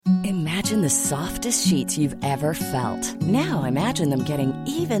Imagine the softest sheets you've ever felt. Now imagine them getting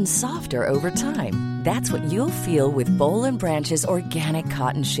even softer over time. That's what you'll feel with Boll and Branch's organic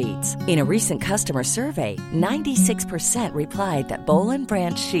cotton sheets. In a recent customer survey, 96% replied that Boll and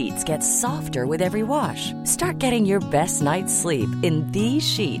Branch sheets get softer with every wash. Start getting your best night's sleep in these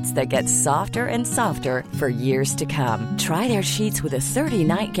sheets that get softer and softer for years to come. Try their sheets with a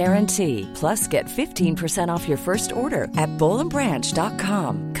 30-night guarantee. Plus, get 15% off your first order at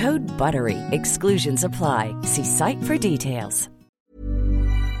bollandbranch.com. Code BUTTERY. Exclusions apply. See site for details.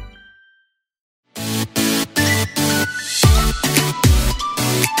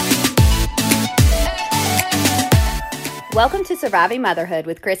 Welcome to Surviving Motherhood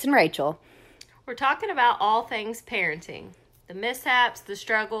with Chris and Rachel. We're talking about all things parenting, the mishaps, the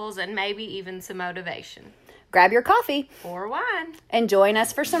struggles, and maybe even some motivation. Grab your coffee or wine and join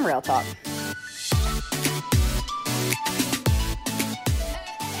us for some real talk.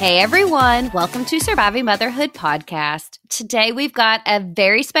 Hey everyone, welcome to Surviving Motherhood podcast. Today we've got a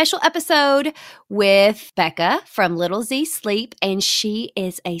very special episode with Becca from Little Z Sleep, and she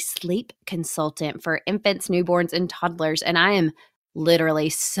is a sleep consultant for infants, newborns, and toddlers, and I am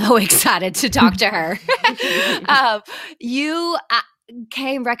literally so excited to talk to her. You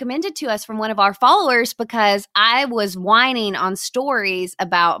came recommended to us from one of our followers because I was whining on stories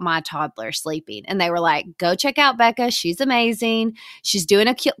about my toddler sleeping, and they were like, go check out Becca. She's amazing. She's doing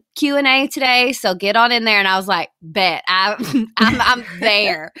a Q&A today, so get on in there. And I was like, bet. I'm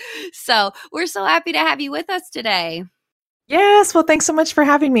there. So we're so happy to have you with us today. Yes. Well, thanks so much for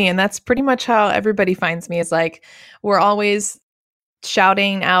having me. And that's pretty much how everybody finds me, is like, we're always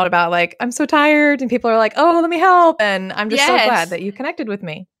shouting out about like, I'm so tired, and people are like, oh, let me help. And I'm just so glad that you connected with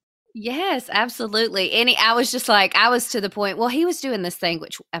me. Yes, absolutely. And I was just like, I was to the point, well, he was doing this thing,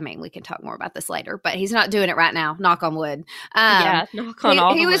 which, I mean, we can talk more about this later, but he's not doing it right now, knock on wood. Knock on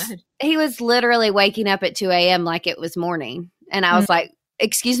all the wood. He was literally waking up at 2 a.m. like it was morning. And I was like,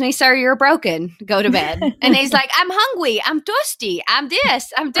 excuse me, sir, you're broken. Go to bed. And he's like, I'm hungry. I'm thirsty. I'm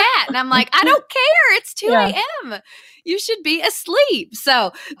this. I'm that. And I'm like, I don't care. It's 2 a.m. You should be asleep.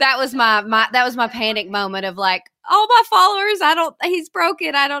 So that was my panic moment of like, oh, my followers, he's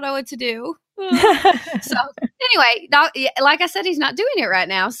broken. I don't know what to do. So anyway, like I said, he's not doing it right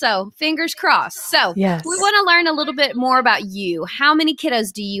now. So fingers crossed. So we want to learn a little bit more about you. How many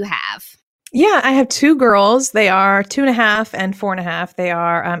kiddos do you have? Yeah, I have two girls. They are 2.5 and 4.5. They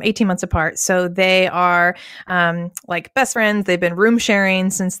are 18 months apart. So they are like best friends. They've been room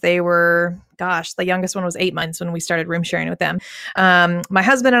sharing since they were, the youngest one was 8 months when we started room sharing with them. My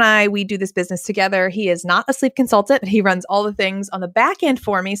husband and I, we do this business together. He is not a sleep consultant. He runs all the things on the back end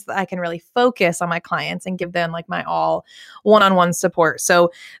for me so that I can really focus on my clients and give them like my all one-on-one support.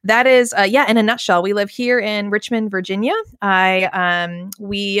 So that is, in a nutshell, we live here in Richmond, Virginia.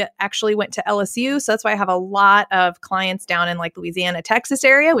 We actually went to LSU. So that's why I have a lot of clients down in like Louisiana, Texas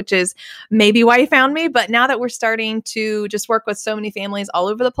area, which is maybe why you found me. But now that we're starting to just work with so many families all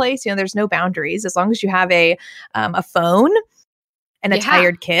over the place, there's no boundaries. As long as you have a phone and a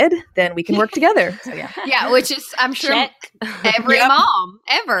tired kid, then we can work together. So which is, I'm sure, every mom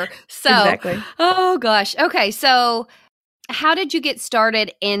ever. So, exactly. Oh gosh. Okay. So how did you get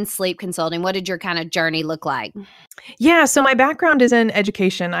started in sleep consulting? What did your kind of journey look like? Yeah, so my background is in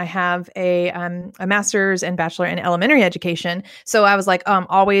education. I have a master's and bachelor in elementary education. So I was like, I've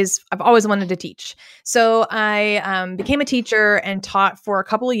always wanted to teach. So I became a teacher and taught for a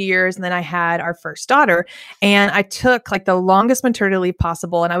couple of years, and then I had our first daughter, and I took like the longest maternity leave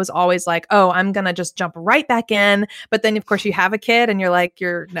possible. And I was always like, I'm gonna just jump right back in. But then of course you have a kid, and you're like,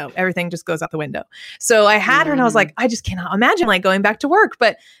 everything just goes out the window. So I had her, and I was like, I just cannot imagine like going back to work.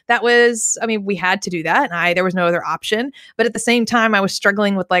 But that was, we had to do that, and there was no other option. But at the same time, I was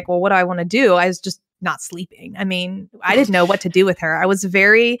struggling with like, well, what do I want to do? I was just not sleeping. I didn't know what to do with her. I was a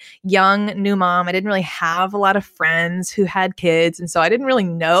very young new mom. I didn't really have a lot of friends who had kids. And so I didn't really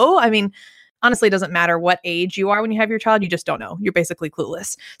know. Honestly, it doesn't matter what age you are when you have your child. You just don't know. You're basically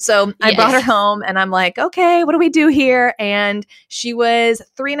clueless. So I brought her home, and I'm like, okay, what do we do here? And she was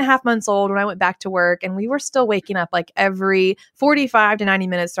 3.5 months old when I went back to work, and we were still waking up like every 45 to 90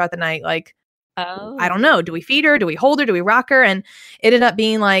 minutes throughout the night. Like, I don't know. Do we feed her? Do we hold her? Do we rock her? And it ended up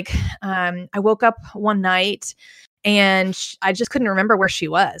being like, I woke up one night and I just couldn't remember where she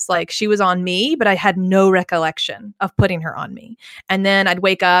was. Like, she was on me, but I had no recollection of putting her on me. And then I'd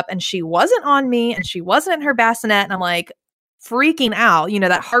wake up and she wasn't on me, and she wasn't in her bassinet. And I'm like freaking out,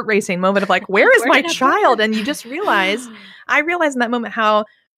 that heart racing moment of like, where is my child? And you just realize, I realized in that moment how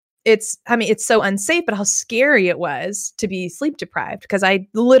it's so unsafe, but how scary it was to be sleep deprived because I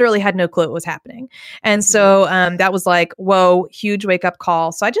literally had no clue what was happening. And so that was like, whoa, huge wake up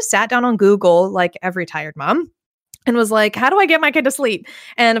call. So I just sat down on Google like every tired mom and was like, how do I get my kid to sleep?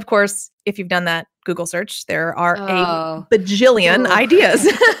 And of course, if you've done that Google search, there are a bajillion ideas.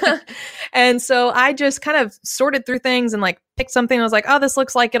 And so I just kind of sorted through things and like picked something. I was like, oh, this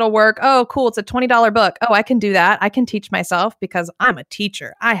looks like it'll work. Oh, cool. It's a $20 book. Oh, I can do that. I can teach myself because I'm a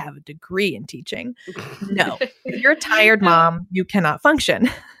teacher. I have a degree in teaching. No, if you're a tired mom, you cannot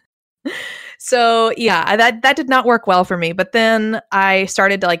function. So yeah, that did not work well for me. But then I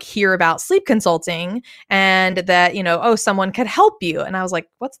started to like hear about sleep consulting and that, someone could help you. And I was like,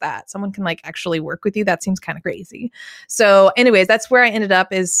 what's that? Someone can like actually work with you? That seems kind of crazy. So anyways, that's where I ended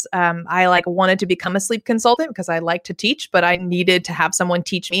up is I like wanted to become a sleep consultant because I like to teach, but I needed to have someone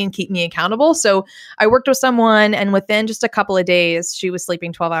teach me and keep me accountable. So I worked with someone and within just a couple of days, she was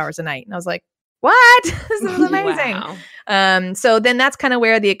sleeping 12 hours a night. And I was like, what? This is amazing. Wow. So then that's kind of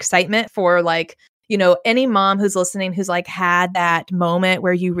where the excitement for like, any mom who's listening who's like had that moment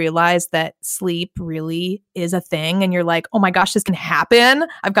where you realize that sleep really is a thing and you're like, oh my gosh, this can happen.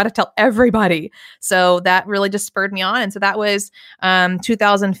 I've got to tell everybody. So that really just spurred me on. And so that was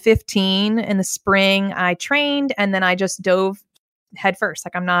 2015 in the spring I trained and then I just dove headfirst.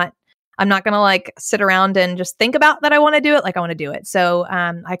 Like I'm not going to like sit around and just think about that I want to do it. Like I want to do it. So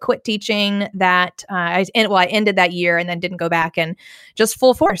I quit teaching that. I ended that year and then didn't go back and just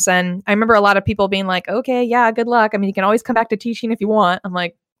full force. And I remember a lot of people being like, okay, yeah, good luck. I mean, you can always come back to teaching if you want. I'm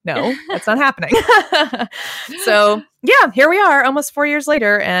like, no, that's not happening. So yeah, here we are almost 4 years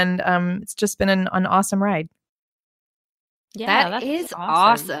later. And it's just been an awesome ride. Yeah, that is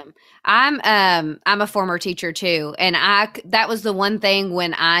awesome. I'm a former teacher too, and that was the one thing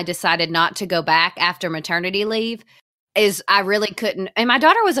when I decided not to go back after maternity leave is I really couldn't. And my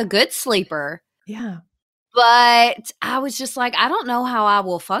daughter was a good sleeper. Yeah. But I was just like, I don't know how I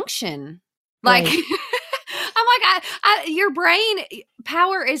will function. Like Right. I'm like, your brain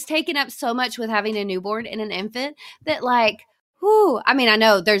power is taken up so much with having a newborn and an infant that like, whew, I mean, I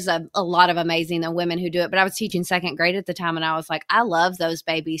know there's a lot of amazing women who do it, but I was teaching second grade at the time and I was like, I love those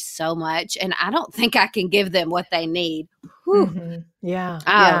babies so much and I don't think I can give them what they need. Mm-hmm. Yeah.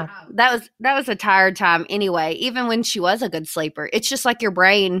 That was a tired time anyway, even when she was a good sleeper. It's just like your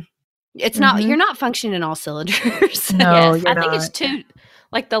brain, it's not, you're not functioning all cylinders. No, yes, you're I think not. it's too,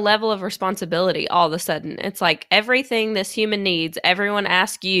 like the level of responsibility all of a sudden. It's like everything this human needs, everyone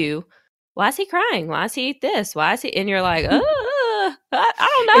asks you, why is he crying? Why is he this? Why is he? And you're like, I don't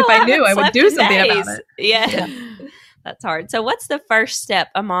know. If I knew, I would slept do in something days. about it. Yeah. That's hard. So what's the first step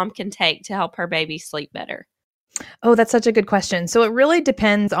a mom can take to help her baby sleep better? Oh, that's such a good question. So it really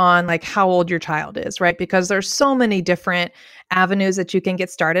depends on like how old your child is, right? Because there's so many different avenues that you can get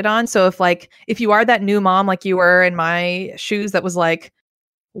started on. So if you are that new mom, like you were in my shoes, that was like,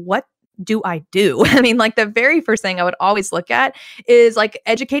 what do I do? I mean, like the very first thing I would always look at is like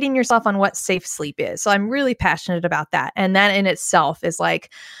educating yourself on what safe sleep is. So I'm really passionate about that. And that in itself is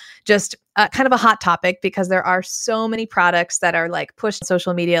like just kind of a hot topic because there are so many products that are like pushed on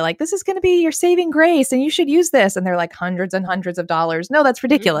social media, like this is going to be your saving grace and you should use this. And they're like hundreds and hundreds of dollars. No, that's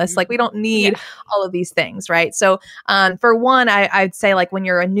ridiculous. Like we don't need all of these things. Right. So for one, I'd say like when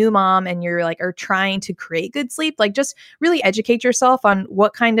you're a new mom and you're like, are trying to create good sleep, like just really educate yourself on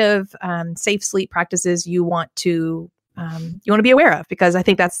what kind of safe sleep practices you want to be aware of, because I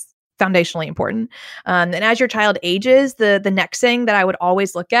think that's foundationally important. And as your child ages, the next thing that I would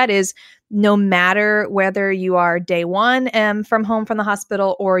always look at is no matter whether you are day one from home from the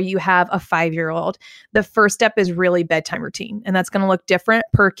hospital or you have a 5-year-old, the first step is really bedtime routine. And that's going to look different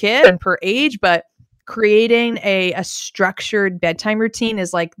per kid and per age, but creating a structured bedtime routine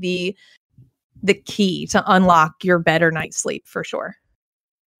is like the key to unlock your better night's sleep for sure.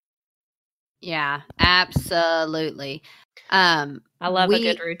 Yeah, absolutely. I love a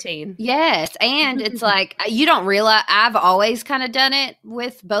good routine. Yes. And it's like, you don't realize, I've always kind of done it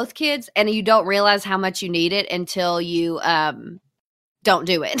with both kids and you don't realize how much you need it until you, don't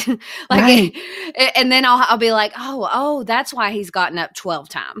do it. Right. And then I'll be like, oh, that's why he's gotten up 12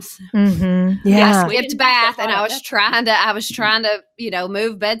 times. Mm-hmm. Yeah. I skipped bath and I was trying to,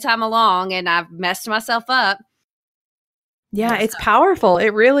 move bedtime along and I've messed myself up. Yeah, it's powerful. It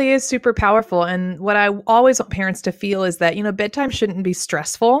really is super powerful. And what I always want parents to feel is that, bedtime shouldn't be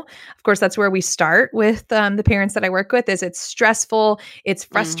stressful. Of course, that's where we start with the parents that I work with is it's stressful. It's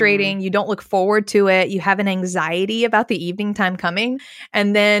frustrating. You don't look forward to it. You have an anxiety about the evening time coming.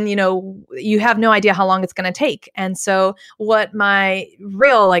 And then, you have no idea how long it's going to take. And so what my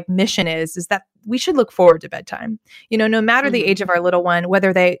real mission is that we should look forward to bedtime. No matter the age of our little one,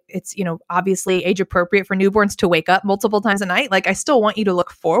 whether it's obviously age appropriate for newborns to wake up multiple times a night. Like I still want you to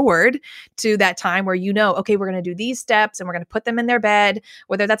look forward to that time where okay, we're going to do these steps and we're going to put them in their bed,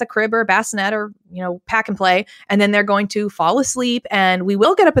 whether that's a crib or a bassinet or pack and play, and then they're going to fall asleep and we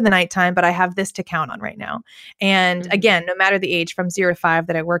will get up in the nighttime, but I have this to count on right now. And again, no matter the age from 0 to 5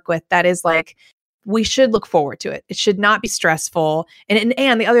 that I work with, that is like, we should look forward to it. It should not be stressful. And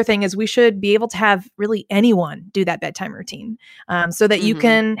the other thing is we should be able to have really anyone do that bedtime routine, so that you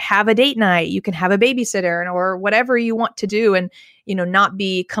can have a date night, you can have a babysitter or whatever you want to do, and not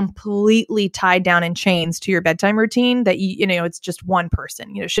be completely tied down in chains to your bedtime routine that it's just one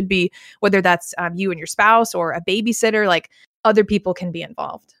person. It should be, whether that's you and your spouse or a babysitter, like other people can be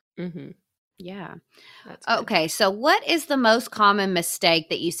involved. Yeah. Okay. So what is the most common mistake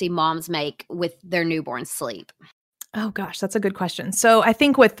that you see moms make with their newborn sleep? Oh gosh, that's a good question. So I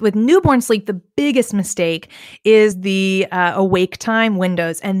think with newborn sleep, the biggest mistake is the awake time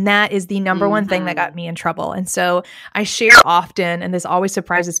windows. And that is the number one thing that got me in trouble. And so I share often, and this always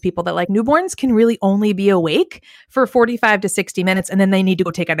surprises people, that like newborns can really only be awake for 45 to 60 minutes and then they need to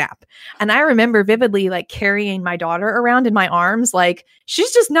go take a nap. And I remember vividly like carrying my daughter around in my arms, like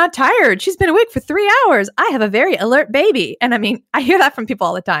she's just not tired. She's been awake for 3 hours. I have a very alert baby. And I mean, I hear that from people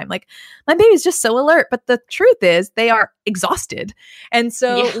all the time. Like my baby's just so alert. But the truth is they are exhausted. And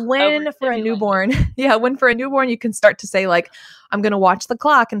so when for a newborn you can start to say like, I'm going to watch the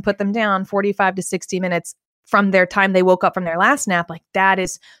clock and put them down 45 to 60 minutes from their time they woke up from their last nap. Like that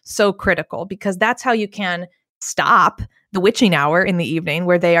is so critical, because that's how you can stop the witching hour in the evening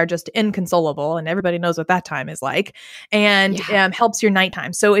where they are just inconsolable, and everybody knows what that time is like, and helps your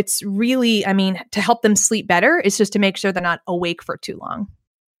nighttime. So it's really, to help them sleep better, it's just to make sure they're not awake for too long.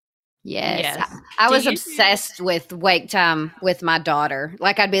 Yes. I was obsessed with wake time with my daughter.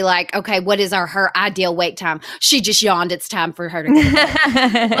 Like I'd be like, okay, what is her ideal wake time? She just yawned. It's time for her to go to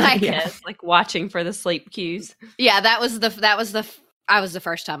bed. Like watching for the sleep cues. Yeah, I was the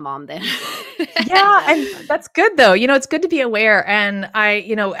first time mom then. Yeah, and that's good though. It's good to be aware. And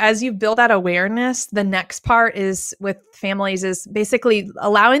as you build that awareness, the next part is with families is basically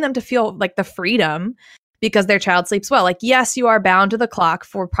allowing them to feel like the freedom because their child sleeps well. Like, yes, you are bound to the clock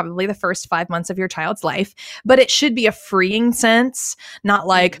for probably the first 5 months of your child's life, but it should be a freeing sense, not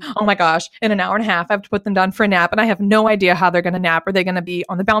like, oh my gosh, in an hour and a half, I have to put them down for a nap and I have no idea how they're going to nap. Are they going to be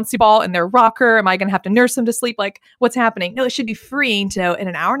on the bouncy ball in their rocker? Am I going to have to nurse them to sleep? Like, what's happening? No, it should be freeing to know in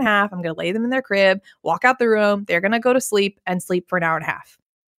an hour and a half, I'm going to lay them in their crib, walk out the room, they're going to go to sleep and sleep for an hour and a half.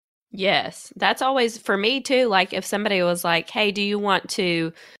 Yes, that's always for me too. Like if somebody was like, hey, do you want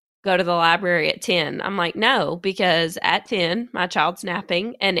to go to the library at 10? I'm like, no, because at 10, my child's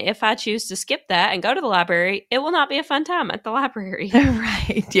napping. And if I choose to skip that and go to the library, it will not be a fun time at the library.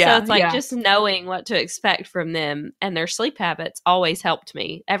 Right. Yeah. So it's like just knowing what to expect from them, and their sleep habits always helped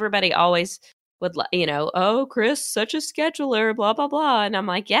me. Everybody always would, oh, Chris, such a scheduler, blah, blah, blah. And I'm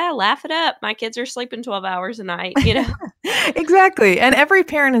like, yeah, laugh it up. My kids are sleeping 12 hours a night, Exactly. And every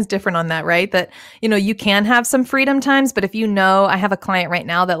parent is different on that, right? That, you can have some freedom times, but if I have a client right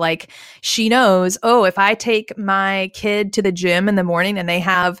now that like, she knows, oh, if I take my kid to the gym in the morning and they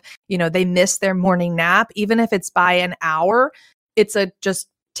have, they miss their morning nap, even if it's by an hour, it's a just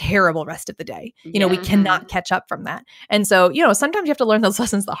terrible rest of the day. We cannot catch up from that. And so, sometimes you have to learn those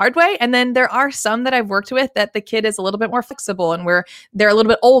lessons the hard way. And then there are some that I've worked with that the kid is a little bit more flexible and where they're a little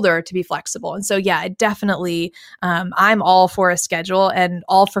bit older to be flexible. And so, yeah, it definitely, I'm all for a schedule and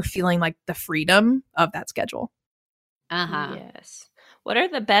all for feeling like the freedom of that schedule. Yes. What are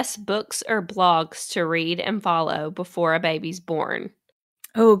the best books or blogs to read and follow before a baby's born?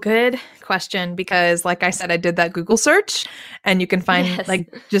 Oh, good question. Because like I said, I did that Google search and you can find like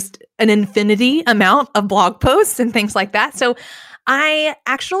just an infinity amount of blog posts and things like that. So I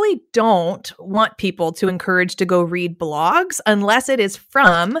actually don't want people to encourage to go read blogs unless it is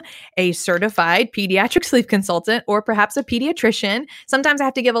from a certified pediatric sleep consultant or perhaps a pediatrician. Sometimes I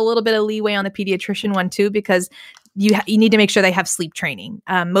have to give a little bit of leeway on the pediatrician one too, because you need to make sure they have sleep training.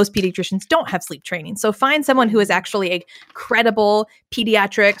 Most pediatricians don't have sleep training. So find someone who is actually a credible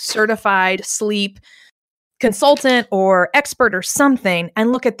pediatric certified sleep consultant or expert or something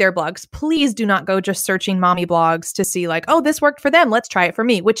and look at their blogs. Please do not go just searching mommy blogs to see like, oh, this worked for them. Let's try it for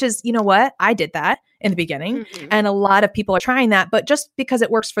me, which is, you know what? I did that in the beginning and a lot of people are trying that, but just because it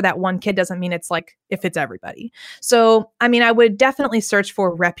works for that one kid doesn't mean it's like if it's everybody. So, I would definitely search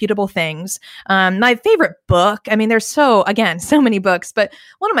for reputable things. My favorite book, there's so many books, but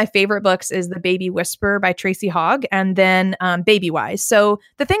one of my favorite books is The Baby Whisperer by Tracy Hogg and then Baby Wise. So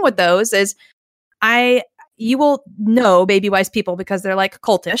the thing with those is you will know Baby Wise people because they're like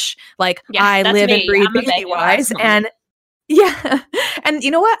cultish. Like, Yeah, I that's live me. and breathe I'm a Baby Baby Wise. Wise mom. And yeah. And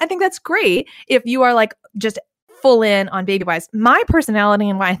you know what? I think that's great if you are like just full in on Baby Wise. My personality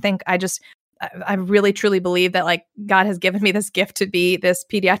and why I think I really truly believe that like God has given me this gift to be this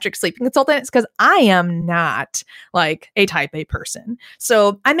pediatric sleeping consultant. It's because I am not like a type A person.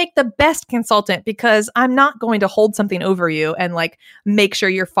 So I make the best consultant because I'm not going to hold something over you and like make sure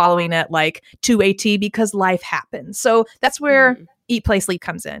you're following it like to a T because life happens. So that's where Eat, Play, Sleep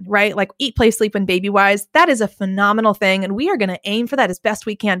comes in, right? Like Eat, Play, Sleep and Baby Wise, that is a phenomenal thing. And we are going to aim for that as best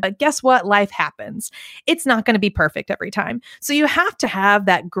we can. But guess what? Life happens. It's not going to be perfect every time. So you have to have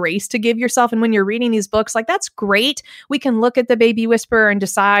that grace to give yourself. And when you're reading these books, like that's great. We can look at the Baby Whisperer and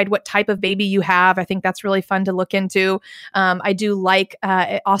decide what type of baby you have. I think that's really fun to look into. I do like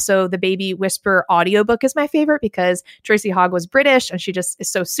also the Baby Whisperer audiobook is my favorite because Tracy Hogg was British and she just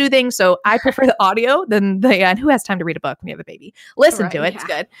is so soothing. So I prefer the audio than and who has time to read a book when you have a baby? Listen to it. Yeah.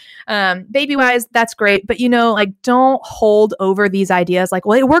 It's good. Baby Wise, that's great. But, like, don't hold over these ideas like,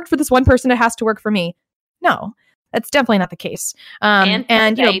 well, it worked for this one person. It has to work for me. No, that's definitely not the case. And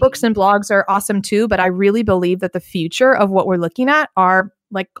books and blogs are awesome too. But I really believe that the future of what we're looking at are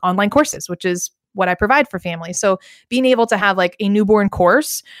like online courses, which is what I provide for families. So being able to have like a newborn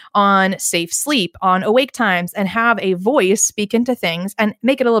course on safe sleep, on awake times, and have a voice speak into things and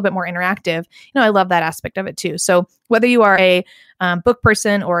make it a little bit more interactive. I love that aspect of it too. So whether you are a book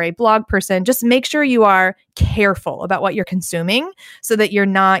person or a blog person, just make sure you are careful about what you're consuming so that you're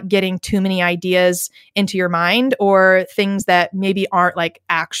not getting too many ideas into your mind or things that maybe aren't like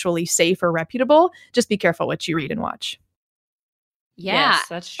actually safe or reputable. Just be careful what you read and watch. Yeah, yes,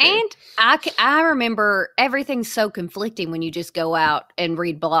 that's true. And I remember everything's so conflicting when you just go out and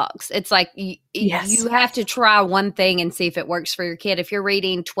read blogs. It's like you have to try one thing and see if it works for your kid. If you're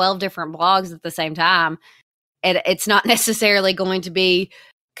reading 12 different blogs at the same time, it's not necessarily going to be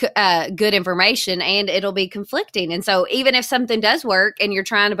good information, and it'll be conflicting. And so even if something does work and you're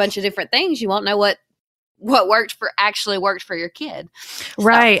trying a bunch of different things, you won't know what worked for your kid.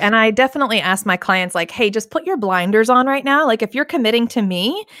 Right. And I definitely ask my clients like, hey, just put your blinders on right now. Like if you're committing to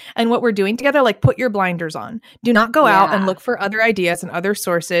me and what we're doing together, like put your blinders on. Do not go out and look for other ideas and other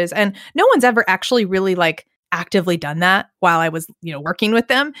sources. And no one's ever actually really like actively done that while I was, working with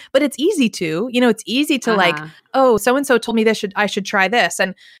them, but it's easy to, it's easy to like, oh, so-and-so told me I should try this.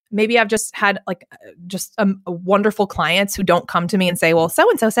 And maybe I've just had like wonderful clients who don't come to me and say, well,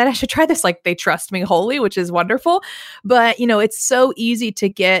 so-and-so said I should try this. Like they trust me wholly, which is wonderful. But, it's so easy to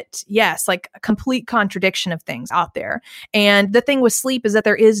get, like a complete contradiction of things out there. And the thing with sleep is that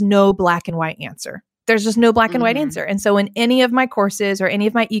there is no black and white answer. There's just no black and white answer. And so in any of my courses or any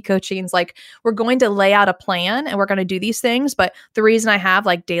of my e-coachings, like we're going to lay out a plan and we're going to do these things. But the reason I have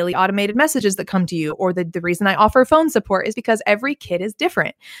like daily automated messages that come to you, or the reason I offer phone support is because every kid is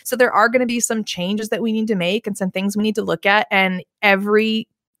different. So there are going to be some changes that we need to make and some things we need to look at. And every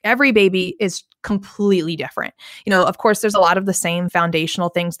baby is completely different. Of course, there's a lot of the same foundational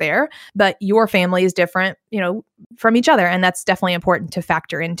things there, but your family is different, from each other. And that's definitely important to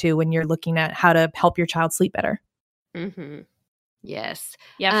factor into when you're looking at how to help your child sleep better. Mm-hmm. Yes.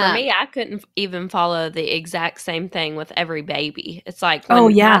 Yeah, for me, I couldn't even follow the exact same thing with every baby. It's like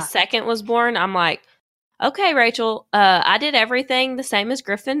when my second was born, I'm like, okay, Rachel, I did everything the same as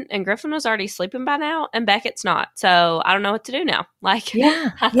Griffin, and Griffin was already sleeping by now, and Beckett's not. So I don't know what to do now. Like, I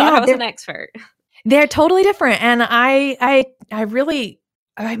thought I was an expert. They're totally different. And I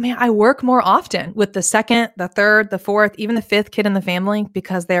work more often with the second, the third, the fourth, even the fifth kid in the family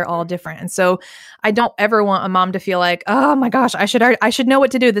because they're all different. And so I don't ever want a mom to feel like, oh my gosh, I should know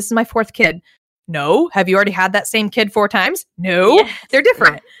what to do. This is my fourth kid. No. Have you already had that same kid 4 times? No, yes. They're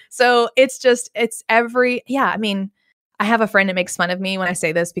different. So I have a friend that makes fun of me when I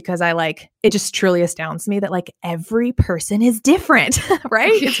say this because it just truly astounds me that like every person is different,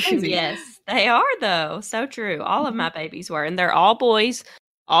 right? It's crazy. Yes, they are though. So true. All of my babies were, and they're all boys,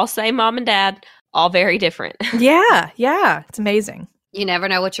 all same mom and dad, all very different. Yeah. It's amazing. You never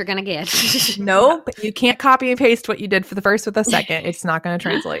know what you're going to get. No, but you can't copy and paste what you did for the first with the second. It's not going to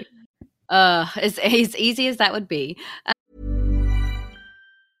translate. As easy as that would be.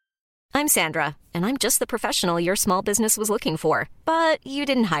 I'm Sandra, and I'm just the professional your small business was looking for. But you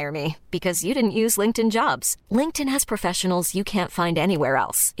didn't hire me because you didn't use LinkedIn Jobs. LinkedIn has professionals you can't find anywhere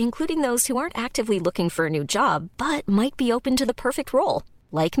else, including those who aren't actively looking for a new job, but might be open to the perfect role,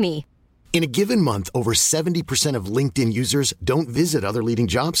 like me. In a given month, over 70% of LinkedIn users don't visit other leading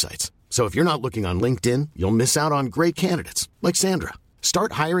job sites. So if you're not looking on LinkedIn, you'll miss out on great candidates like Sandra.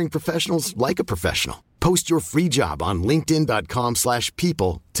 Start hiring professionals like a professional. Post your free job on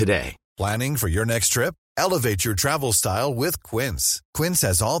linkedin.com/people today. Planning for your next trip? Elevate your travel style with Quince. Quince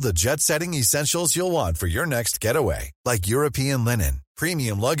has all the jet-setting essentials you'll want for your next getaway, like European linen,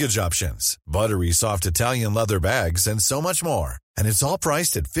 premium luggage options, buttery soft Italian leather bags, and so much more. And it's all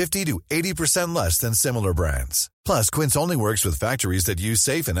priced at 50 to 80% less than similar brands. Plus, Quince only works with factories that use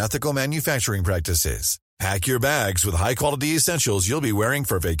safe and ethical manufacturing practices. Pack your bags with high-quality essentials you'll be wearing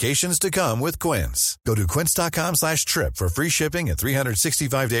for vacations to come with Quince. Go to quince.com/trip for free shipping and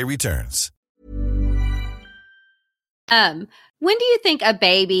 365-day returns. When do you think a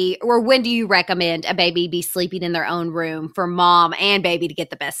baby, or when do you recommend a baby be sleeping in their own room for mom and baby to get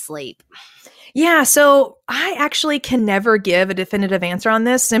the best sleep? Yeah, so I actually can never give a definitive answer on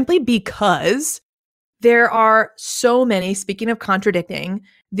this simply because there are so many, speaking of contradicting,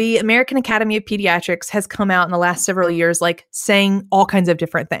 the American Academy of Pediatrics has come out in the last several years, like saying all kinds of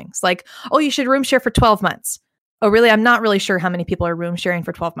different things. Like, oh, you should room share for 12 months. Oh, really? I'm not really sure how many people are room sharing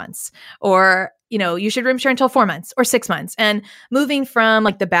for 12 months. Or, you should room share until 4 months or 6 months. And moving from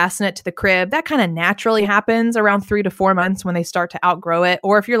like the bassinet to the crib, that kind of naturally happens around 3 to 4 months when they start to outgrow it.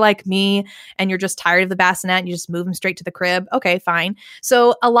 Or if you're like me and you're just tired of the bassinet and you just move them straight to the crib, okay, fine.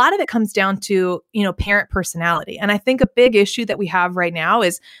 So a lot of it comes down to, parent personality. And I think a big issue that we have right now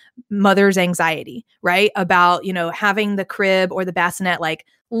is mother's anxiety, right? About, having the crib or the bassinet like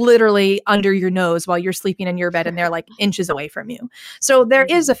literally under your nose while you're sleeping in your bed and they're like inches away from you. So there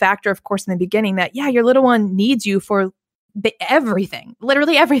is a factor, of course, in the beginning that, yeah, your little one needs you for everything,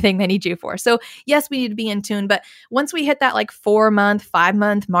 literally everything they need you for. So yes, we need to be in tune. But once we hit that like 4-month,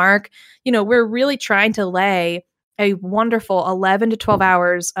 5-month mark, we're really trying to lay a wonderful 11 to 12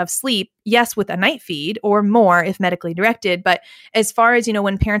 hours of sleep, yes, with a night feed or more if medically directed. But as far as,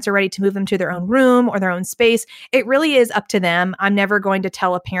 when parents are ready to move them to their own room or their own space, it really is up to them. I'm never going to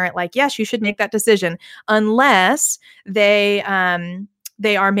tell a parent like, yes, you should make that decision unless they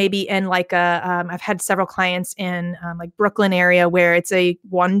are maybe in like I've had several clients in like Brooklyn area where it's a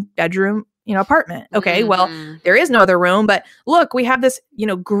 1-bedroom apartment. Okay, well, there is no other room, but look, we have this,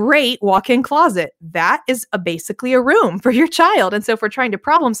 great walk-in closet. That is basically a room for your child. And so if we're trying to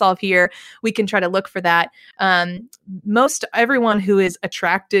problem solve here, we can try to look for that. Most everyone who is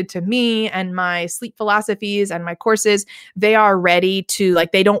attracted to me and my sleep philosophies and my courses, they are ready to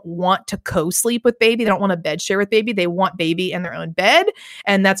they don't want to co-sleep with baby. They don't want to bed share with baby. They want baby in their own bed.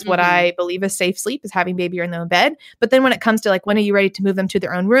 And that's what I believe is safe sleep, is having baby in their own bed. But then when it comes to when are you ready to move them to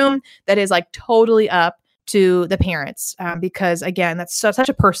their own room, that is totally up to the parents, because again, that's such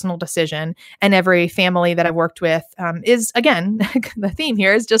a personal decision. And every family that I've worked with is, again, the theme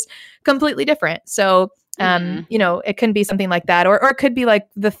here is just completely different. So, it can be something like that, or it could be like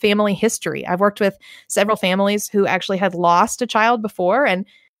the family history. I've worked with several families who actually had lost a child before, and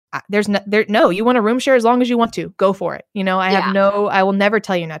you want to room share as long as you want to, go for it. I will never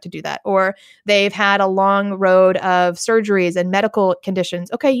tell you not to do that. Or they've had a long road of surgeries and medical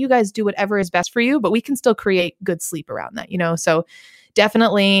conditions. Okay, you guys do whatever is best for you, but we can still create good sleep around that, So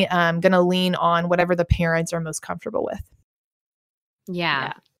definitely going to lean on whatever the parents are most comfortable with.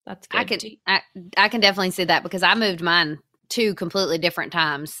 Yeah, that's good. I can definitely see that because I moved mine 2 completely different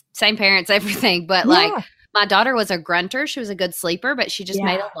times. Same parents, everything, but my daughter was a grunter. She was a good sleeper, but she just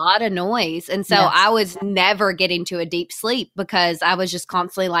made a lot of noise. And so I was never getting to a deep sleep because I was just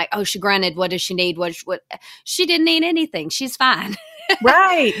constantly like, oh, she grunted. What does she need? What she didn't need anything. She's fine.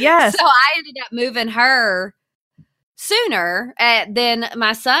 Right. Yes. So I ended up moving her sooner than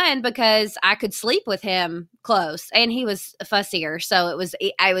my son because I could sleep with him close and he was fussier. So it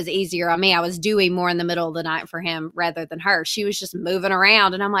was easier on me. I was doing more in the middle of the night for him rather than her. She was just moving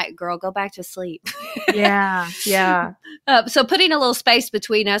around and I'm like, girl, go back to sleep. Yeah. Yeah. So putting a little space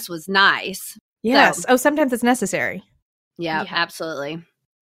between us was nice. Yes. Sometimes it's necessary. Yeah, absolutely.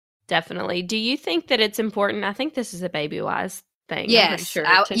 Definitely. Do you think that it's important? I think this is a Baby Wise thing. Yes, sure,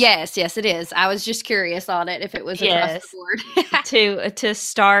 yes, it is. I was just curious on it if it was across the board. to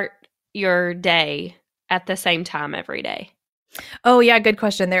start your day at the same time every day. Oh yeah, good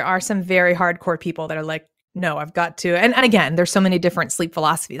question. There are some very hardcore people that are like, no, I've got to. And again, there's so many different sleep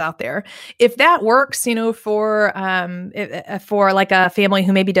philosophies out there. If that works, for like a family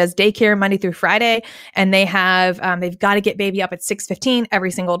who maybe does daycare Monday through Friday, and they have they've got to get baby up at 6:15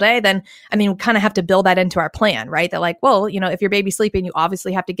 every single day, then we kind of have to build that into our plan, right? That like, well, if your baby's sleeping, you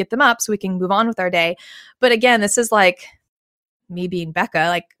obviously have to get them up so we can move on with our day. But again, this is like me being Becca,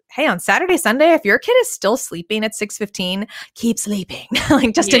 like, hey, on Saturday, Sunday, if your kid is still sleeping at 6:15, keep sleeping.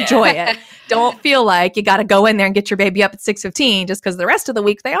 Just enjoy it. Don't feel like you got to go in there and get your baby up at 6:15 just because the rest of the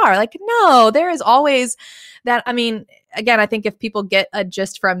week they are. Like, no, there is always that. Again, I think if people get a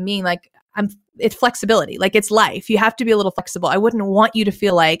gist from me, like, it's flexibility. Like it's life. You have to be a little flexible. I wouldn't want you to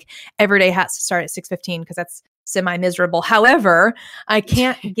feel like every day has to start at 6:15 because that's semi-miserable. However, I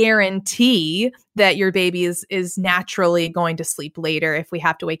can't guarantee that your baby is naturally going to sleep later if we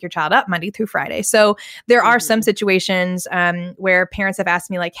have to wake your child up Monday through Friday. So there are some situations where parents have asked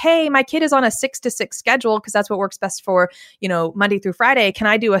me like, hey, my kid is on a 6 to 6 schedule because that's what works best for, Monday through Friday. Can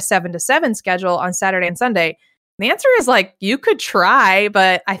I do a 7 to 7 schedule on Saturday and Sunday? The answer is like, you could try,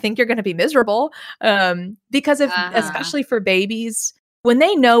 but I think you're going to be miserable because especially for babies, when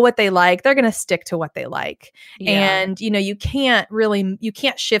they know what they like, they're going to stick to what they like. Yeah. And, you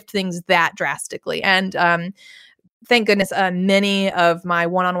can't shift things that drastically. And thank goodness, many of my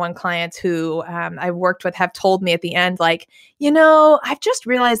one-on-one clients who I've worked with have told me at the end, like, I've just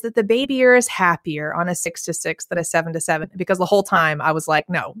realized that the babier is happier on a 6 to 6 than a 7 to 7, because the whole time I was like,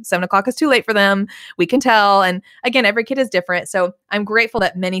 no, 7 o'clock is too late for them. We can tell. And again, every kid is different. So I'm grateful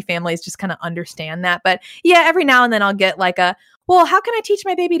that many families just kind of understand that. But yeah, every now and then I'll get like well, how can I teach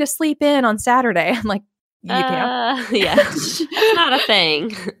my baby to sleep in on Saturday? I'm like, you can't. Yeah, that's not a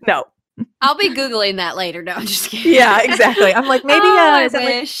thing. No. I'll be Googling that later. No, I'm just kidding. Yeah, exactly. I'm like, maybe I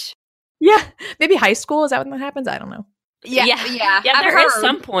wish. Maybe high school. Is that when that happens? I don't know. Yeah. There is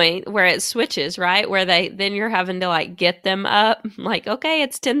some point where it switches, right? Where then you're having to like get them up. Like, okay,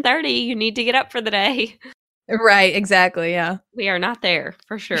 it's 10:30. You need to get up for the day. Right. Exactly. Yeah. We are not there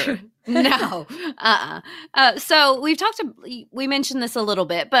for sure. No. So we mentioned this a little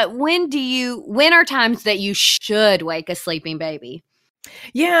bit, but when are times that you should wake a sleeping baby?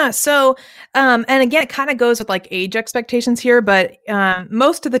 Yeah. So, and again, it kind of goes with like age expectations here, but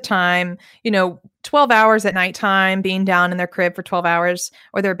most of the time, 12 hours at nighttime, being down in their crib for 12 hours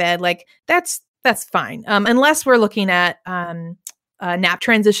or their bed, like that's fine. Unless we're looking at nap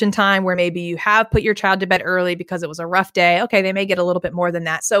transition time where maybe you have put your child to bed early because it was a rough day. Okay, they may get a little bit more than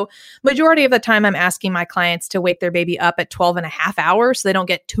that. So majority of the time I'm asking my clients to wake their baby up at 12 and a half hours so they don't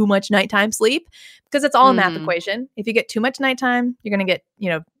get too much nighttime sleep, because it's all a math equation. If you get too much nighttime, you're going to get,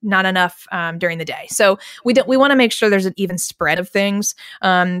 not enough during the day. So we want to make sure there's an even spread of things.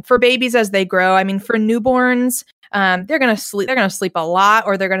 For babies as they grow, I mean, for newborns, they're going to sleep a lot,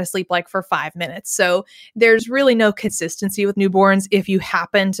 or they're going to sleep like for 5 minutes. So there's really no consistency with newborns. If you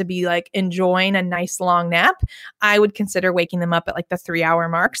happen to be like enjoying a nice long nap, I would consider waking them up at like the 3-hour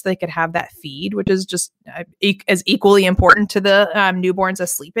mark so they could have that feed, which is just as equally important to the newborns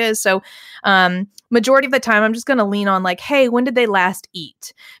as sleep is. So majority of the time, I'm just going to lean on like, hey, when did they last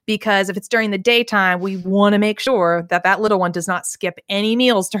eat? Because if it's during the daytime, we want to make sure that little one does not skip any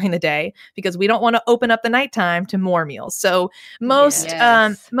meals during the day, because we don't want to open up the nighttime to more meals. So most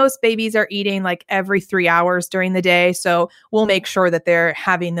babies are eating like every 3 hours during the day. So we'll make sure that they're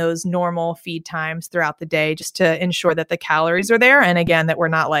having those normal feed times throughout the day, just to ensure that the calories are there. And again, that we're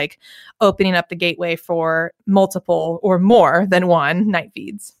not like opening up the gateway for multiple or more than one night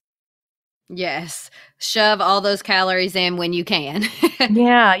feeds. Yes. Shove all those calories in when you can.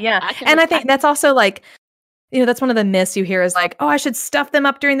 Yeah. I think that's also like, that's one of the myths you hear is like, oh, I should stuff them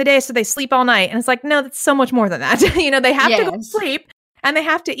up during the day so they sleep all night. And it's like, no, that's so much more than that. They have to go to sleep and they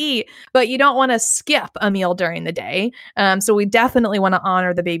have to eat, but you don't want to skip a meal during the day. So we definitely want to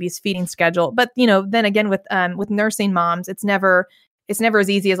honor the baby's feeding schedule. But, then again, with nursing moms, it's never as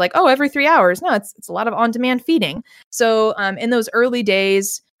easy as like, oh, every 3 hours. No, it's a lot of on-demand feeding. So in those early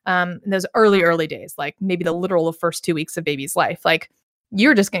days, those early days, like maybe the literal first 2 weeks of baby's life, like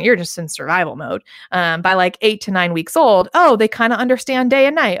you're just in survival mode. By like 8 to 9 weeks old, they kind of understand day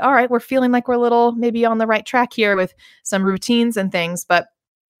and night. All right, we're feeling like we're a little maybe on the right track here with some routines and things. But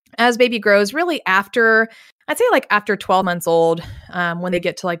as baby grows, really I'd say like after 12 months old, when they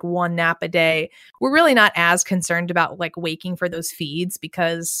get to like one nap a day, we're really not as concerned about like waking for those feeds,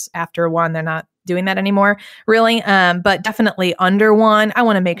 because after one, they're not doing that anymore, really. But definitely under one, I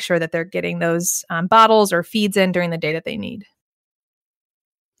want to make sure that they're getting those bottles or feeds in during the day that they need.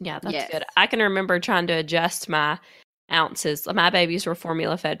 Yeah, that's good. I can remember trying to adjust my ounces. My babies were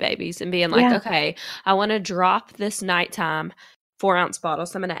formula fed babies, and being like, okay, I want to drop this nighttime 4-ounce bottle.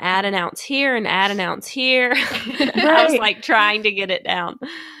 So I'm going to add an ounce here and add an ounce here. Right. I was like trying to get it down.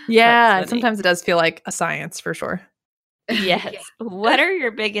 Yeah. Sometimes it does feel like a science for sure. Yes. What are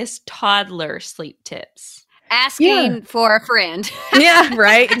your biggest toddler sleep tips? Asking for a friend. Yeah,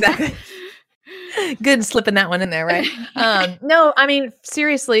 right. Exactly. Good slipping that one in there, right? No, I mean,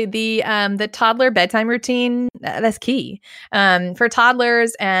 seriously, the toddler bedtime routine, that's key. For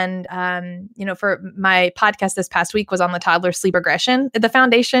toddlers, and for my podcast this past week was on the toddler sleep regression. The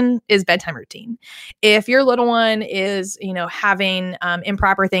foundation is bedtime routine. If your little one is, having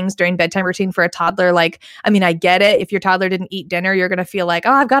improper things during bedtime routine for a toddler, I get it. If your toddler didn't eat dinner, you're going to feel like,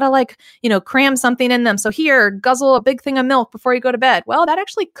 oh, I've got to cram something in them. So here, guzzle a big thing of milk before you go to bed. Well, that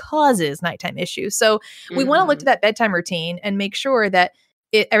actually causes nighttime issues. So we want to look to that bedtime routine and make sure that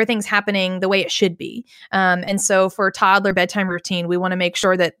everything's happening the way it should be. And so for toddler bedtime routine, we want to make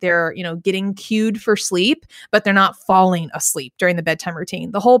sure that they're, getting cued for sleep, but they're not falling asleep during the bedtime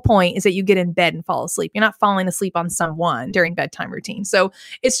routine. The whole point is that you get in bed and fall asleep. You're not falling asleep on someone during bedtime routine. So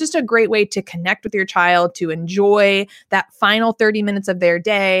it's just a great way to connect with your child, to enjoy that final 30 minutes of their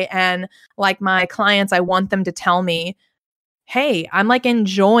day. And like my clients, I want them to tell me, hey, I'm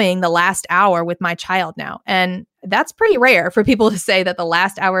enjoying the last hour with my child now. And that's pretty rare for people to say that the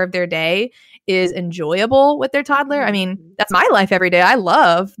last hour of their day is enjoyable with their toddler. I mean, that's my life every day. I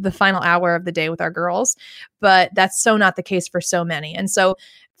love the final hour of the day with our girls, but that's so not the case for so many. And so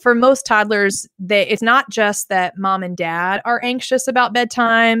for most toddlers, it's not just that mom and dad are anxious about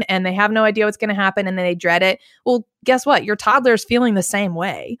bedtime and they have no idea what's going to happen and then they dread it. Well, guess what? Your toddler is feeling the same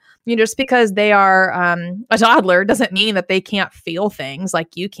way. Just because they are a toddler doesn't mean that they can't feel things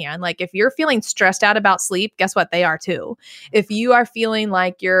like you can. If you're feeling stressed out about sleep, guess what? They are too. If you are feeling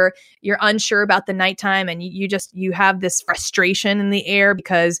like you're unsure about the nighttime and you have this frustration in the air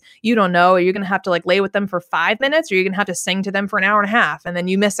because you don't know, are you going to have to lay with them for 5 minutes, or you're going to have to sing to them for an hour and a half, and then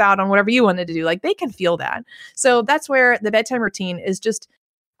you miss out on whatever you wanted to do? They can feel that. So that's where the bedtime routine is just,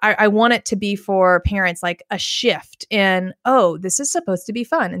 I want it to be for parents a shift in, oh, this is supposed to be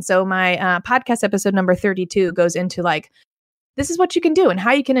fun. And so my podcast episode number 32 goes into this is what you can do and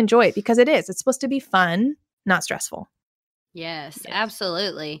how you can enjoy it, because it's supposed to be fun, not stressful. Yes,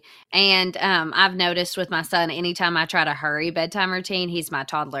 absolutely. And I've noticed with my son, anytime I try to hurry bedtime routine, he's my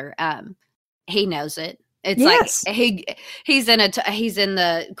toddler. He knows it. It's he's in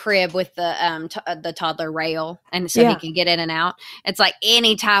the crib with the toddler rail, and so he can get in and out. It's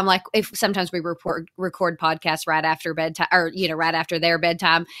anytime, if sometimes we record podcasts right after bedtime, or right after their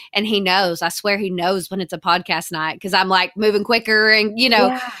bedtime, and he knows. I swear he knows when it's a podcast night, because I'm moving quicker and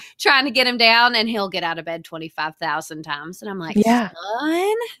trying to get him down, and he'll get out of bed 25,000 times, and I'm like,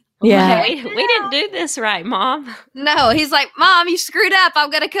 son. Yeah, we didn't do this right, Mom. No, he's like, Mom, you screwed up. I'm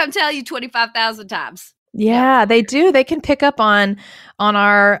gonna come tell you 25,000 times. Yeah, they do. They can pick up on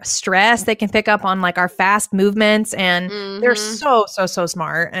our stress. They can pick up on our fast movements, and they're so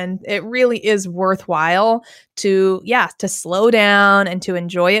smart. And it really is worthwhile to slow down and to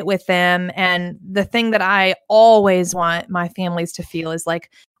enjoy it with them. And the thing that I always want my families to feel is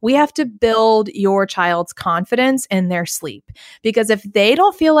we have to build your child's confidence in their sleep, because if they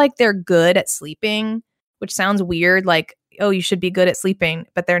don't feel like they're good at sleeping, which sounds weird, oh, you should be good at sleeping,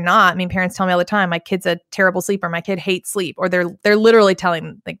 but they're not. I mean, parents tell me all the time, my kid's a terrible sleeper. My kid hates sleep. Or they're literally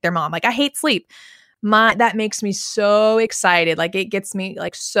telling their mom, I hate sleep. That makes me so excited. It gets me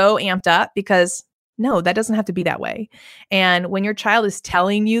so amped up, because no, that doesn't have to be that way. And when your child is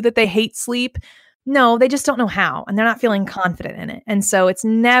telling you that they hate sleep, no, they just don't know how, and they're not feeling confident in it. And so it's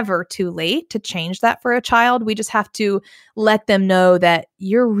never too late to change that for a child. We just have to let them know that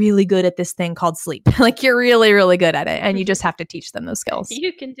you're really good at this thing called sleep. You're really, really good at it. And you just have to teach them those skills.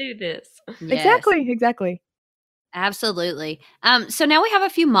 You can do this. Yes. Exactly. Absolutely. So now we have a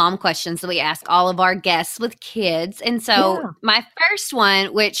few mom questions that we ask all of our guests with kids. And so my first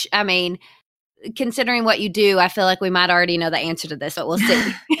one, which, considering what you do, I feel like we might already know the answer to this, but we'll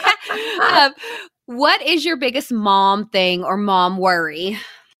see. What is your biggest mom thing or mom worry?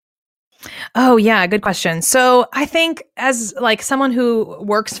 Oh, yeah. Good question. So I think as someone who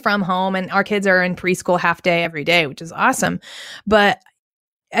works from home, and our kids are in preschool half day every day, which is awesome. But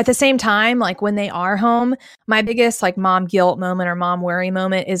at the same time, when they are home, my biggest mom guilt moment or mom worry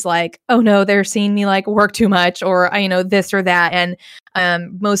moment is oh no, they're seeing me work too much, or this or that. And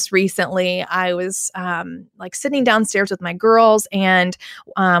most recently I was sitting downstairs with my girls, and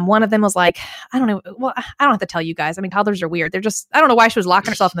one of them was I don't know. Well, I don't have to tell you guys. I mean, toddlers are weird. They're just, I don't know why she was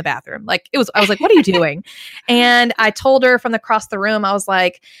locking herself in the bathroom. I was what are you doing? And I told her from across the room, I was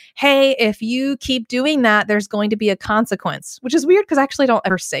hey, if you keep doing that, there's going to be a consequence, which is weird because I actually don't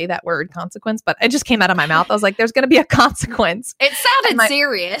ever say that word consequence, but it just came out of my mouth. I was there's going to be a consequence. It sounded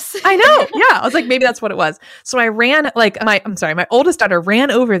serious. I know. Yeah. I was maybe that's what it was. So I ran, my oldest daughter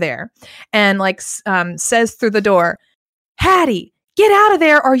ran over there and says through the door, Hattie, get out of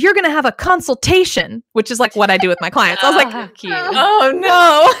there or you're going to have a consultation, which is what I do with my clients. I was how cute. oh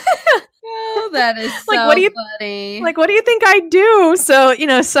no. Oh, that is so Like, what do you- funny. Like, what do you think I do? So,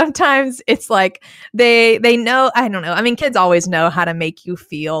 sometimes it's like they know, I don't know. I mean, kids always know how to make you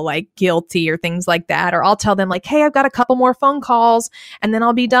feel like guilty or things like that. Or I'll tell them like, hey, I've got a couple more phone calls and then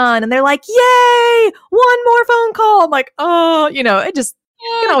I'll be done. And they're like, yay, one more phone call. I'm like, oh, it just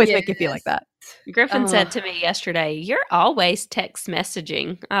can always make you feel like that. Griffin said to me yesterday, "You're always text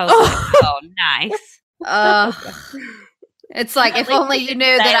messaging." I was like, "Oh, nice." It's like if only you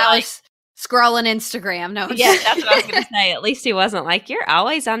knew that I was scrolling Instagram. No, Yeah, that's what I was going to say. At least he wasn't like, "You're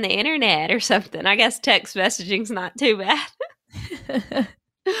always on the internet" or something. I guess text messaging's not too bad.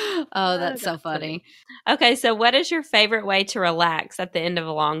 Oh, that's so funny. Okay, so what is your favorite way to relax at the end of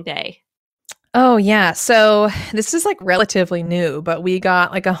a long day? Oh, yeah. So this is like relatively new, but we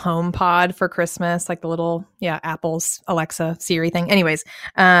got like a home pod for Christmas, like the little, Apple's Alexa Siri thing. Anyways,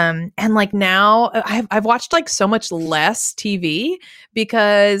 and like now I've watched like so much less TV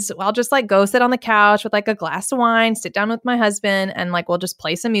because I'll just like go sit on the couch with like a glass of wine, sit down with my husband, and like we'll just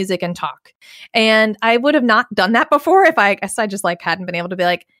play some music and talk. And I would have not done that before if I guess I just like hadn't been able to be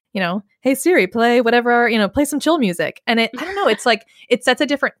like, hey Siri, play whatever, play some chill music. And I don't know, it's like it sets a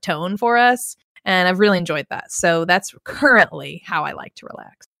different tone for us. And I've really enjoyed that. So that's currently how I like to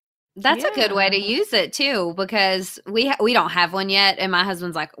relax. That's a good way to use it too, because we don't have one yet. And my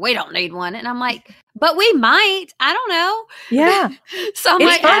husband's like, we don't need one. And I'm like, but we might. I don't know. Yeah. So I'm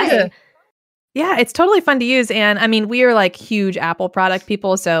It's like, fun hey. to- Yeah, it's totally fun to use. And I mean, we are like huge Apple product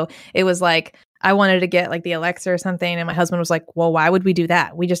people. So it was like, I wanted to get like the Alexa or something. And my husband was like, well, why would we do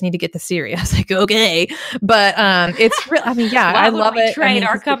that? We just need to get the Siri. I was like, okay. But it's real. I mean, yeah, Why I would love we it. Trade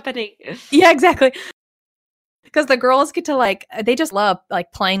our company. Yeah, exactly. Because the girls get to like, they just love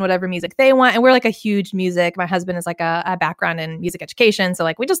like playing whatever music they want. And we're like a huge music. My husband is like a background in music education. So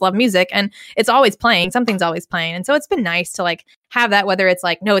like, we just love music and it's always playing. Something's always playing. And so it's been nice to like have that, whether it's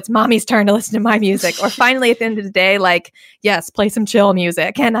like, no, it's mommy's turn to listen to my music, or finally at the end of the day, like, yes, play some chill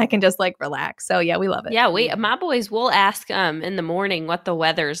music and I can just like relax. So yeah, we love it. Yeah, my boys will ask in the morning what the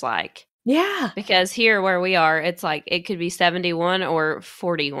weather's like. Yeah. Because here where we are, it's like it could be 71 or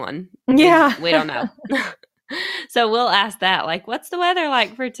 41. Yeah. We don't know. So we'll ask that, like, what's the weather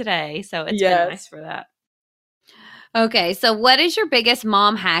like for today? So it's been nice for that. Okay. So what is your biggest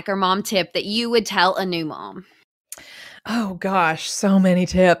mom hack or mom tip that you would tell a new mom? Oh gosh, so many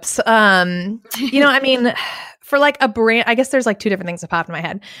tips. I mean, for like a brand, I guess there's like two different things that pop in my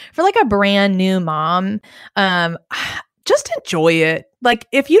head. For like a brand new mom, just enjoy it. Like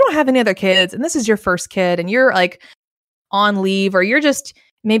if you don't have any other kids and this is your first kid and you're like on leave, or you're just,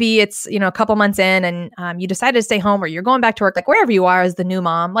 maybe it's, a couple months in and you decided to stay home, or you're going back to work, like wherever you are as the new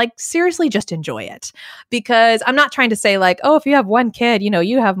mom, like seriously, just enjoy it. Because I'm not trying to say like, oh, if you have one kid,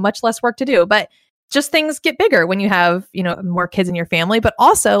 you have much less work to do, but just things get bigger when you have, more kids in your family. But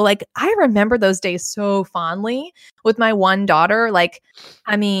also like, I remember those days so fondly with my one daughter. Like,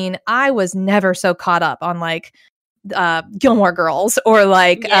 I mean, I was never so caught up on like, Gilmore Girls or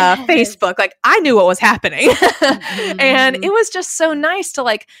like Facebook. Like I knew what was happening. And it was just so nice to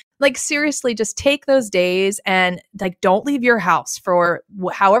like seriously just take those days and like don't leave your house for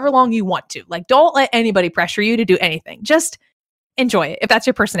however long you want to. Like don't let anybody pressure you to do anything. Just enjoy it. If that's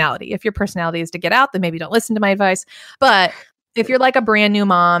your personality. If your personality is to get out, then maybe don't listen to my advice. But if you're like a brand new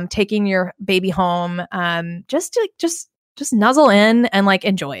mom taking your baby home, just nuzzle in and like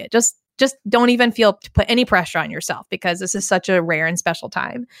enjoy it. Just don't even feel to put any pressure on yourself, because this is such a rare and special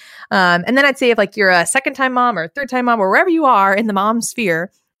time. And then I'd say if like you're a second time mom or third time mom or wherever you are in the mom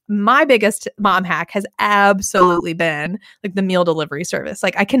sphere, my biggest mom hack has absolutely been like the meal delivery service.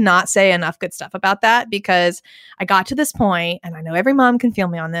 Like I cannot say enough good stuff about that, because I got to this point, and I know every mom can feel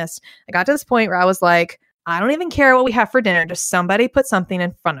me on this. I got to this point where I was like, I don't even care what we have for dinner. Just somebody put something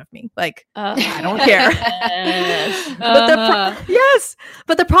in front of me. Like, I don't care.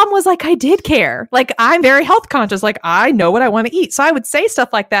 But the problem was like, I did care. Like, I'm very health conscious. Like, I know what I want to eat. So I would say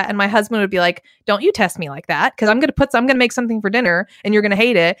stuff like that. And my husband would be like, don't you test me like that. Cause I'm going to make something for dinner and you're going to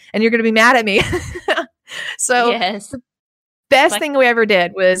hate it and you're going to be mad at me. So yes. Best thing we ever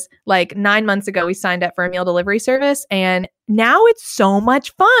did was like 9 months ago, we signed up for a meal delivery service. And now it's so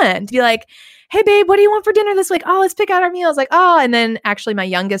much fun to be like, hey babe, what do you want for dinner this week? Oh, let's pick out our meals. Like, oh, and then actually my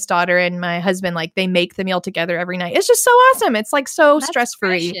youngest daughter and my husband, like they make the meal together every night. It's just so awesome. It's like so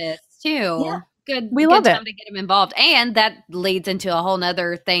stress-free too. Yeah. Good. We love time it to get them involved. And that leads into a whole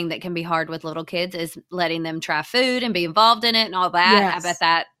nother thing that can be hard with little kids is letting them try food and be involved in it and all that. Yes. I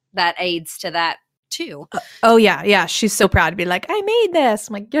bet that aids to that too. Oh yeah. Yeah. She's so proud to be like, I made this.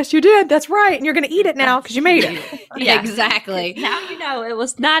 I'm like, yes, you did. That's right. And you're going to eat it now because you made it. Yeah, exactly. Now you know it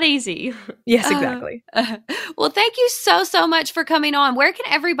was not easy. Yes, exactly. Well, thank you so much for coming on. Where can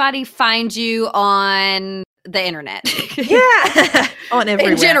everybody find you on the internet? Yeah. On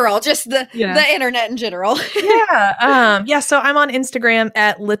everywhere. In general, just the internet in general. Yeah. So I'm on Instagram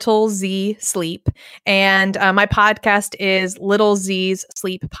at Little Z Sleep, and my podcast is Little Z's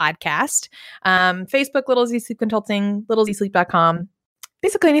Sleep Podcast. Facebook, Little Z Sleep Consulting, littlezsleep.com.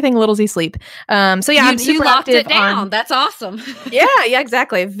 Basically anything Little Z Sleep. I'm super you locked active it down. on. That's awesome. Yeah,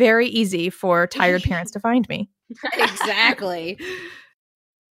 exactly. Very easy for tired parents to find me. Exactly.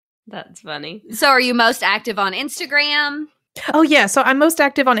 That's funny. So are you most active on Instagram? Oh yeah, so I'm most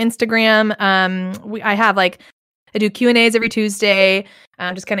active on Instagram. I do Q&As every Tuesday.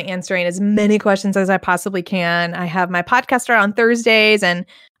 I'm just kind of answering as many questions as I possibly can. I have my podcast out on Thursdays, and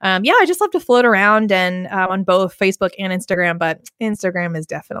I just love to float around and on both Facebook and Instagram. But Instagram is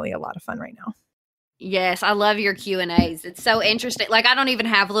definitely a lot of fun right now. Yes, I love your Q&As. It's so interesting. Like, I don't even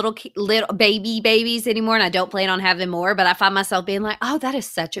have little babies anymore, and I don't plan on having more, but I find myself being like, oh, that is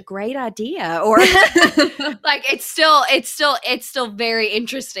such a great idea. Or like, it's still very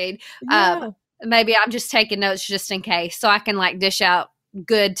interesting. Yeah. Maybe I'm just taking notes just in case, so I can like dish out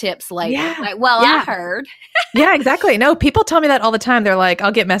good tips later. Yeah. Like, I heard. Yeah, exactly. No, people tell me that all the time. They're like,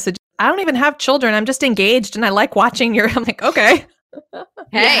 I'll get messages. I don't even have children. I'm just engaged, and I like watching your, I'm like, okay.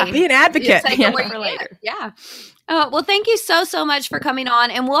 Hey, be an advocate. Take it where you later. Yeah. Well, thank you so much for coming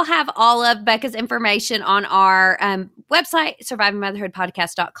on. And we'll have all of Becca's information on our website,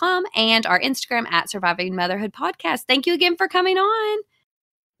 survivingmotherhoodpodcast.com, and our Instagram at Surviving Motherhood Podcast. Thank you again for coming on.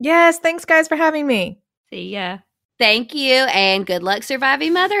 Yes. Thanks, guys, for having me. See ya. Thank you. And good luck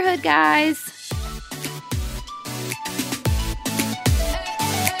surviving motherhood, guys.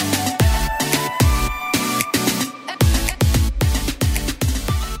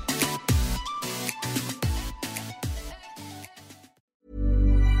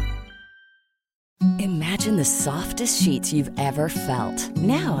 Imagine the softest sheets you've ever felt.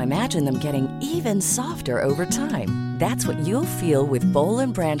 Now imagine them getting even softer over time. That's what you'll feel with Boll &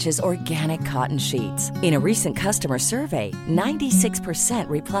 Branch's organic cotton sheets. In a recent customer survey, 96%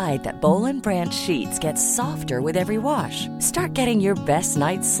 replied that Boll & Branch sheets get softer with every wash. Start getting your best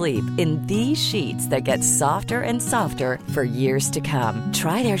night's sleep in these sheets that get softer and softer for years to come.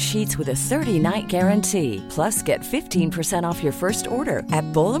 Try their sheets with a 30-night guarantee. Plus, get 15% off your first order at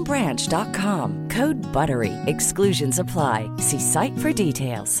bollandbranch.com. Code BUTTERY. Exclusions apply. See site for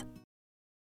details.